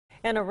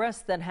An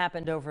arrest that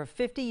happened over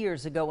 50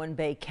 years ago in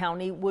Bay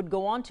County would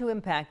go on to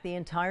impact the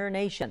entire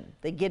nation.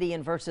 The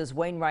Gideon versus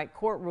Wainwright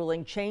court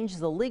ruling changed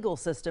the legal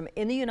system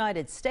in the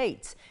United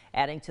States,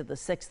 adding to the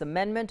Sixth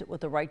Amendment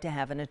with the right to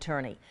have an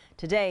attorney.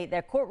 Today,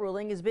 that court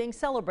ruling is being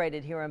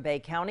celebrated here in Bay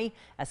County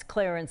as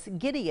Clarence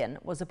Gideon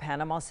was a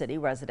Panama City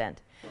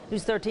resident.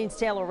 News 13's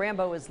Taylor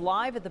Rambo is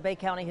live at the Bay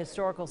County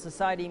Historical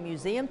Society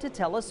Museum to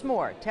tell us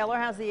more. Taylor,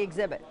 how's the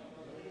exhibit?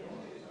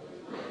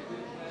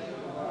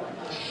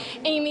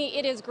 Amy,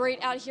 it is great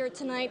out here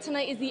tonight.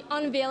 Tonight is the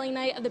unveiling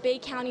night of the Bay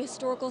County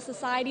Historical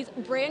Society's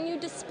brand new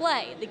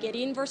display, the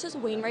Gideon versus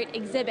Wainwright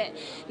exhibit.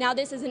 Now,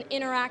 this is an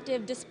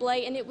interactive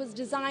display, and it was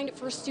designed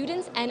for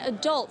students and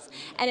adults.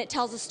 And it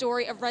tells the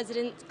story of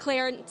resident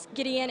Clarence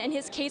Gideon and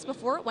his case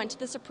before it went to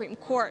the Supreme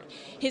Court.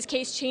 His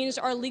case changed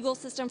our legal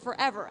system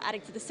forever,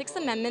 adding to the Sixth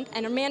Amendment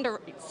and Amanda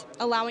rights,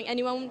 allowing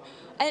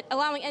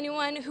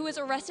anyone who is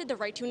arrested the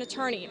right to an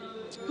attorney.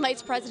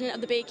 Vice President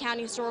of the Bay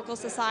County Historical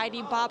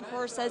Society, Bob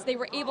Herr, says they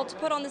were able to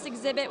put on this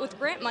exhibit with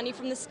grant money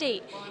from the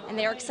state, and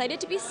they are excited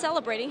to be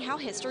celebrating how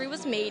history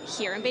was made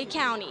here in Bay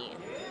County.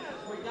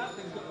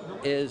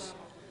 Is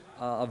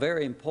a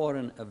very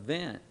important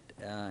event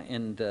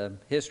in the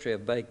history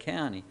of Bay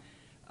County.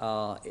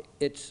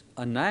 It's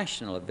a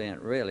national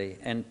event, really,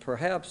 and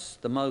perhaps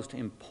the most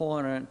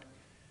important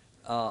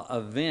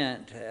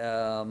event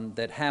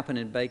that happened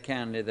in Bay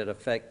County that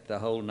affect the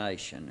whole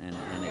nation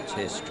and its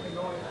history.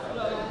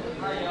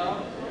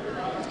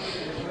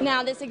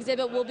 Now, this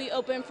exhibit will be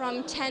open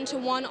from 10 to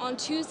 1 on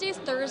Tuesdays,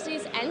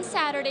 Thursdays, and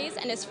Saturdays,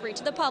 and is free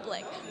to the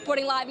public.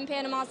 Reporting live in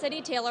Panama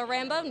City, Taylor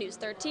Rambo, News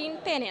 13,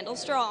 Panhandle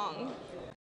Strong.